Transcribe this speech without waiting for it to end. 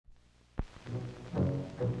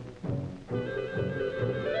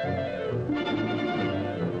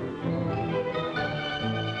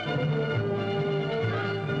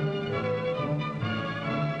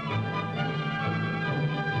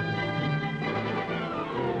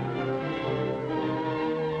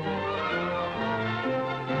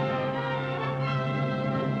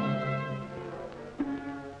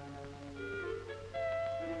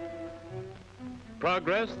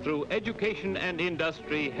Progress through education and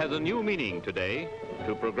industry has a new meaning today.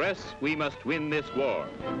 To progress, we must win this war.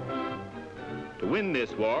 To win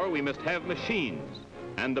this war, we must have machines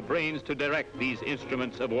and the brains to direct these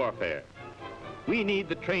instruments of warfare. We need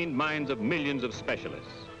the trained minds of millions of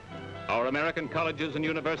specialists. Our American colleges and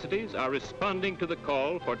universities are responding to the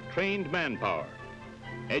call for trained manpower.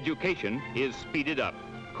 Education is speeded up.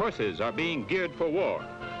 Courses are being geared for war.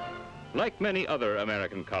 Like many other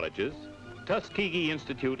American colleges, Tuskegee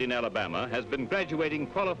Institute in Alabama has been graduating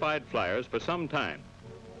qualified flyers for some time.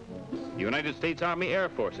 The United States Army Air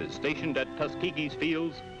Forces stationed at Tuskegee's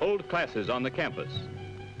fields hold classes on the campus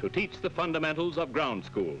to teach the fundamentals of ground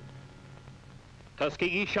school.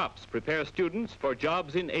 Tuskegee shops prepare students for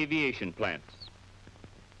jobs in aviation plants.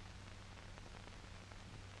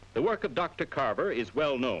 The work of Dr. Carver is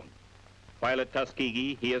well known. While at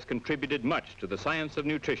Tuskegee, he has contributed much to the science of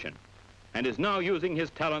nutrition and is now using his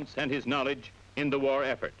talents and his knowledge in the war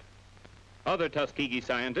effort. Other Tuskegee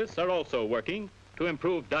scientists are also working to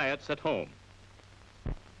improve diets at home.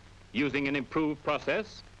 Using an improved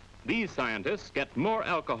process, these scientists get more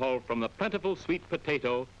alcohol from the plentiful sweet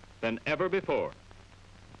potato than ever before.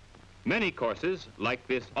 Many courses, like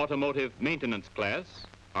this automotive maintenance class,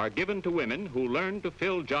 are given to women who learn to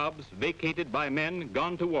fill jobs vacated by men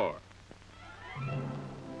gone to war.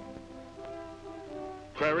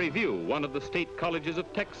 Prairie View, one of the state colleges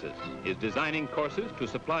of Texas, is designing courses to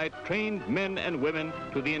supply trained men and women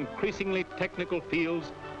to the increasingly technical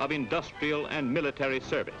fields of industrial and military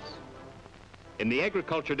service. In the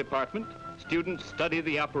agriculture department, students study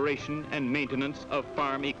the operation and maintenance of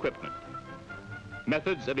farm equipment.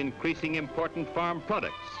 Methods of increasing important farm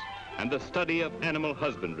products and the study of animal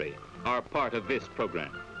husbandry are part of this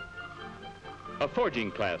program. A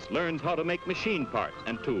forging class learns how to make machine parts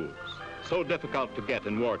and tools, so difficult to get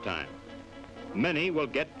in wartime. Many will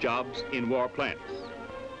get jobs in war plants.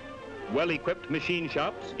 Well-equipped machine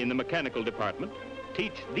shops in the mechanical department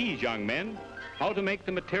teach these young men how to make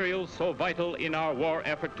the materials so vital in our war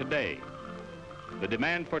effort today. The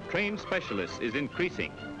demand for trained specialists is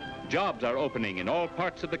increasing. Jobs are opening in all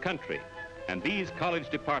parts of the country, and these college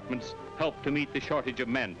departments help to meet the shortage of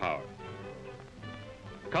manpower.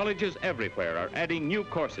 Colleges everywhere are adding new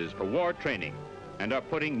courses for war training and are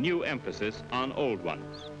putting new emphasis on old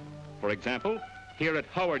ones. For example, here at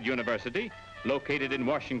Howard University, located in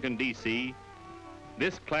Washington, D.C.,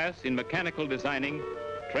 this class in mechanical designing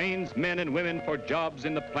trains men and women for jobs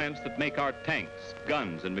in the plants that make our tanks,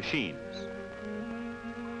 guns, and machines.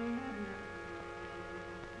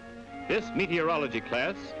 This meteorology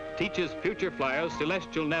class teaches future flyers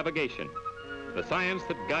celestial navigation, the science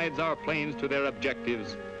that guides our planes to their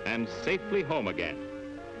objectives and safely home again.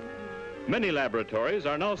 Many laboratories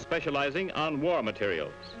are now specializing on war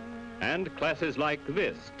materials, and classes like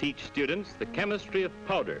this teach students the chemistry of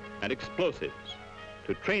powder and explosives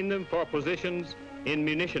to train them for positions in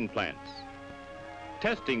munition plants.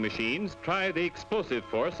 Testing machines try the explosive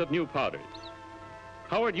force of new powders.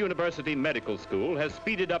 Howard University Medical School has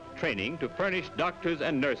speeded up training to furnish doctors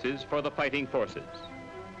and nurses for the fighting forces.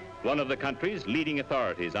 One of the country's leading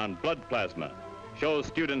authorities on blood plasma shows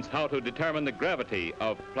students how to determine the gravity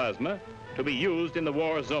of plasma to be used in the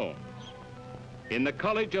war zones. In the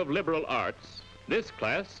College of Liberal Arts, this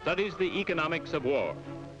class studies the economics of war.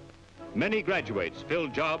 Many graduates fill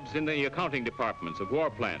jobs in the accounting departments of war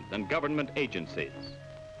plants and government agencies.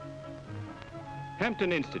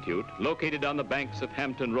 Hampton Institute, located on the banks of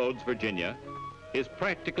Hampton Roads, Virginia, is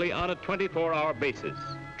practically on a 24-hour basis,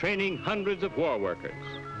 training hundreds of war workers.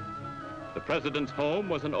 The president's home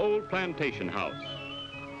was an old plantation house.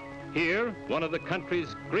 Here, one of the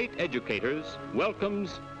country's great educators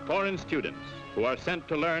welcomes foreign students who are sent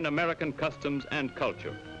to learn American customs and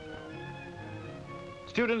culture.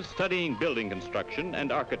 Students studying building construction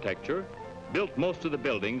and architecture built most of the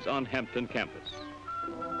buildings on Hampton campus.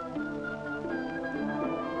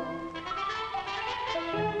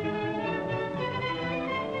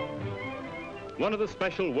 One of the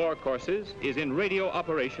special war courses is in radio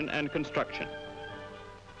operation and construction.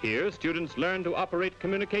 Here, students learn to operate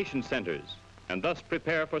communication centers and thus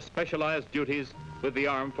prepare for specialized duties with the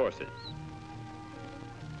armed forces.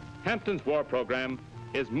 Hampton's war program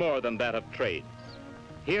is more than that of trades.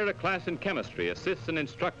 Here, a class in chemistry assists an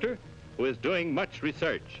instructor who is doing much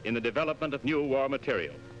research in the development of new war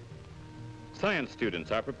material. Science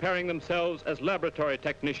students are preparing themselves as laboratory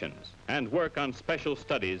technicians and work on special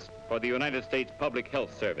studies for the United States Public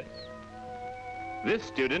Health Service. This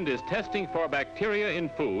student is testing for bacteria in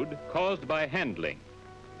food caused by handling.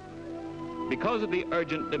 Because of the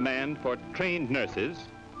urgent demand for trained nurses,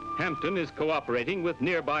 Hampton is cooperating with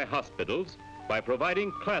nearby hospitals by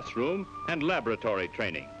providing classroom and laboratory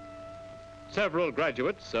training. Several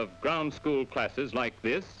graduates of ground school classes like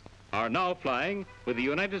this are now flying with the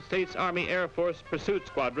United States Army Air Force Pursuit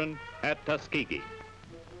Squadron at Tuskegee.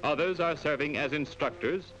 Others are serving as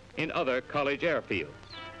instructors in other college airfields.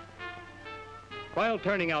 While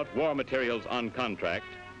turning out war materials on contract,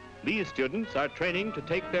 these students are training to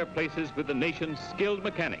take their places with the nation's skilled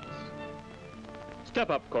mechanics.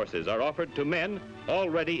 Step-up courses are offered to men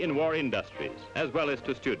already in war industries, as well as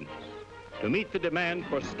to students, to meet the demand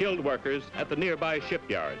for skilled workers at the nearby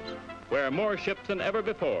shipyards, where more ships than ever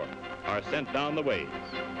before are sent down the ways.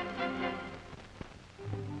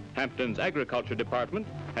 Hampton's Agriculture Department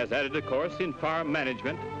has added a course in farm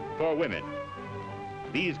management for women.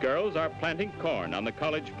 These girls are planting corn on the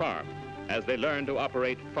college farm as they learn to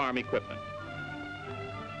operate farm equipment.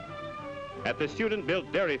 At the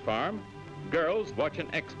student-built dairy farm, girls watch an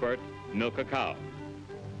expert milk a cow.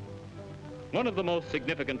 One of the most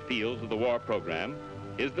significant fields of the war program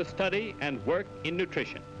is the study and work in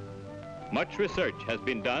nutrition. Much research has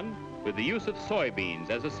been done with the use of soybeans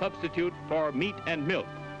as a substitute for meat and milk,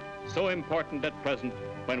 so important at present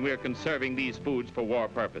when we're conserving these foods for war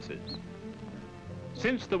purposes.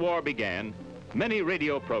 Since the war began, many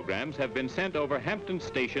radio programs have been sent over Hampton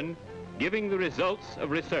Station giving the results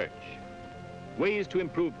of research, ways to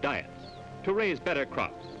improve diets, to raise better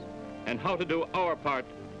crops, and how to do our part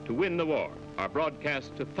to win the war are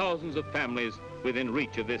broadcast to thousands of families within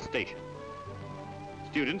reach of this station.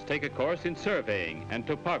 Students take a course in surveying and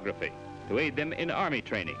topography to aid them in Army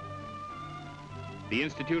training. The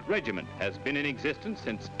Institute Regiment has been in existence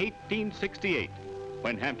since 1868,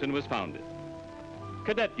 when Hampton was founded.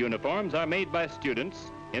 Cadet uniforms are made by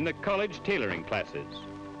students in the college tailoring classes.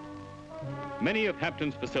 Many of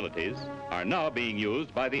Hampton's facilities are now being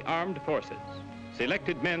used by the armed forces.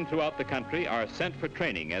 Selected men throughout the country are sent for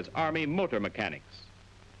training as Army motor mechanics.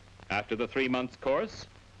 After the 3-month course,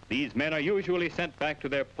 these men are usually sent back to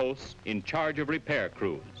their posts in charge of repair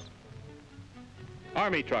crews.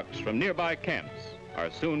 Army trucks from nearby camps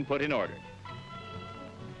are soon put in order.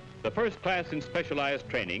 The first class in specialized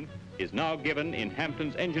training is now given in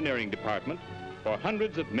Hampton's engineering department for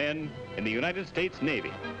hundreds of men in the United States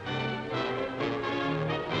Navy.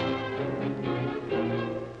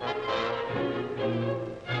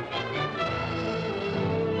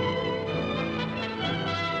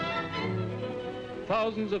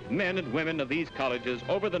 Thousands of men and women of these colleges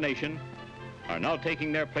over the nation are now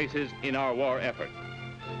taking their places in our war effort,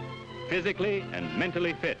 physically and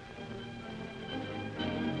mentally fit